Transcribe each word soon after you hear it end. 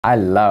I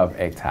love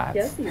egg tarts.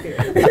 Yes, you do.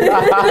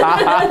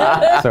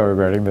 So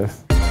regretting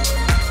this.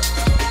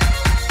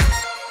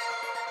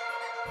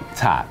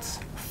 Tarts.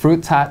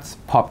 Fruit tarts,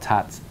 pop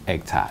tarts,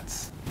 egg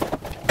tarts.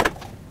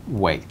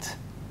 Wait,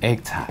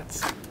 egg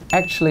tarts.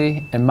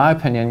 Actually, in my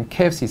opinion,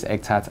 KFC's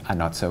egg tarts are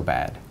not so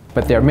bad.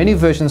 But there are many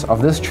versions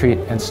of this treat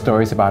and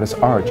stories about its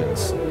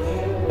origins.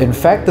 In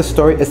fact, the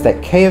story is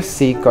that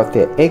KFC got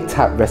their egg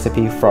tart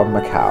recipe from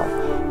Macau,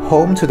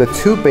 home to the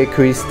two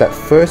bakeries that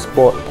first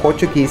brought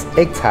Portuguese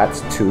egg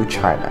tarts to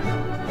China.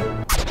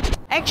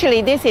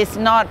 Actually, this is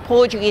not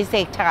Portuguese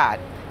egg tart.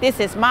 This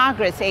is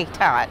Margaret's egg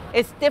tart.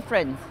 It's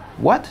different.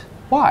 What?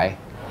 Why?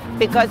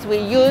 Because we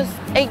use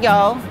egg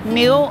yolk,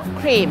 milk,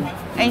 cream,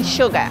 and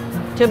sugar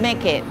to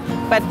make it.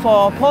 But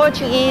for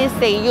Portuguese,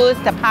 they use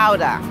the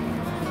powder.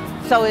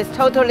 So it's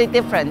totally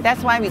different.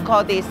 That's why we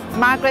call this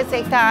Margaret's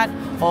egg tart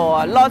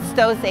or Lord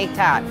Stowe's egg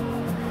tart.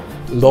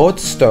 Lord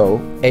Stowe,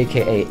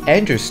 aka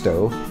Andrew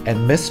Stowe,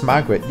 and Miss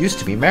Margaret used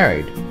to be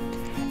married.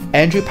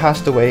 Andrew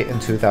passed away in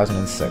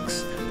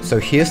 2006. So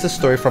here's the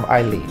story from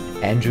Eileen,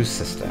 Andrew's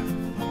sister.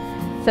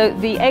 So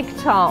the egg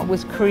tart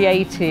was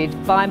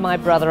created by my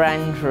brother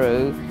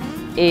Andrew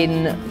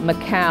in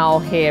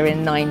Macau here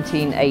in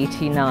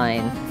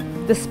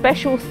 1989. The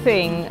special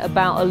thing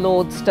about a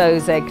Lord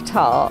Stowe's egg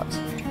tart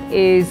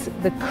is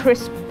the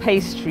crisp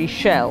pastry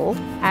shell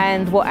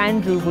and what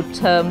Andrew would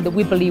term the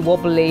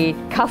wibbly-wobbly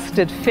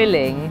custard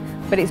filling,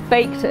 but it's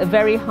baked at a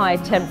very high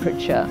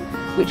temperature,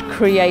 which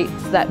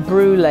creates that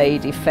brulee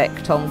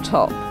effect on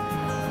top.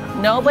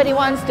 Nobody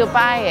wants to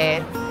buy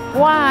it.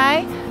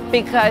 Why?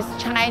 Because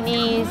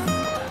Chinese,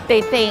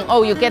 they think,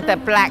 oh, you get the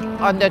black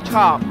on the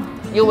top,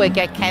 you will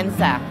get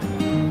cancer.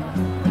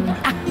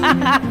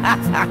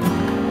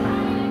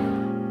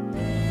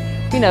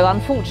 You know,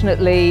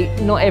 unfortunately,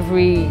 not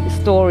every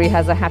story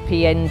has a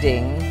happy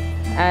ending,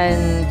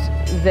 and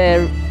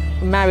their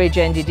marriage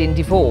ended in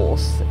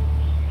divorce.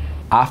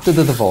 After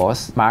the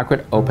divorce,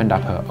 Margaret opened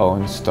up her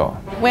own store.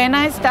 When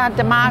I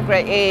started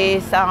Margaret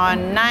is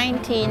on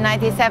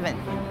 1997,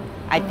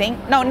 I think.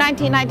 No,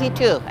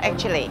 1992,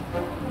 actually.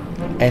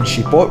 And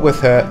she brought with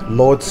her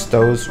Lord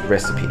Stowe's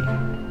recipe.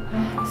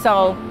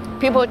 So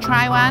people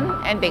try one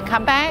and they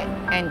come back,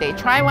 and they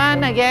try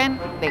one again,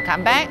 they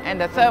come back, and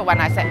the third one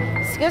I said,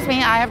 excuse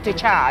me, I have to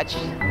charge.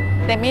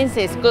 That means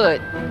it's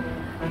good.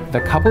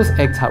 The couple's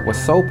egg tart was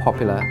so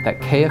popular that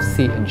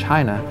KFC in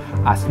China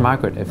asked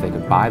Margaret if they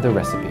could buy the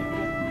recipe.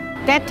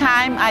 That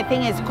time I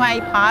think it's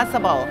quite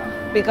possible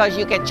because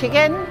you get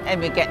chicken and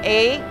we get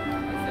egg.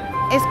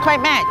 It's quite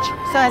matched.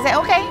 So I said,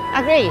 okay,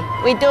 agree,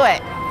 we do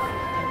it.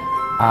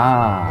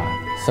 Ah,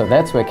 so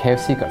that's where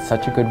KFC got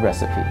such a good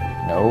recipe.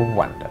 No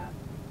wonder.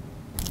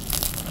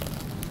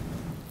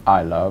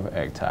 I love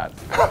egg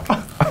tarts.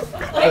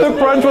 The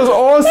brunch was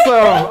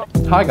awesome!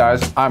 Hi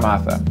guys, I'm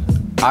Arthur.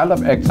 I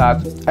love egg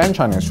tarts and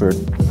Chinese food.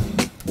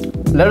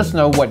 Let us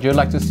know what you'd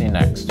like to see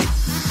next.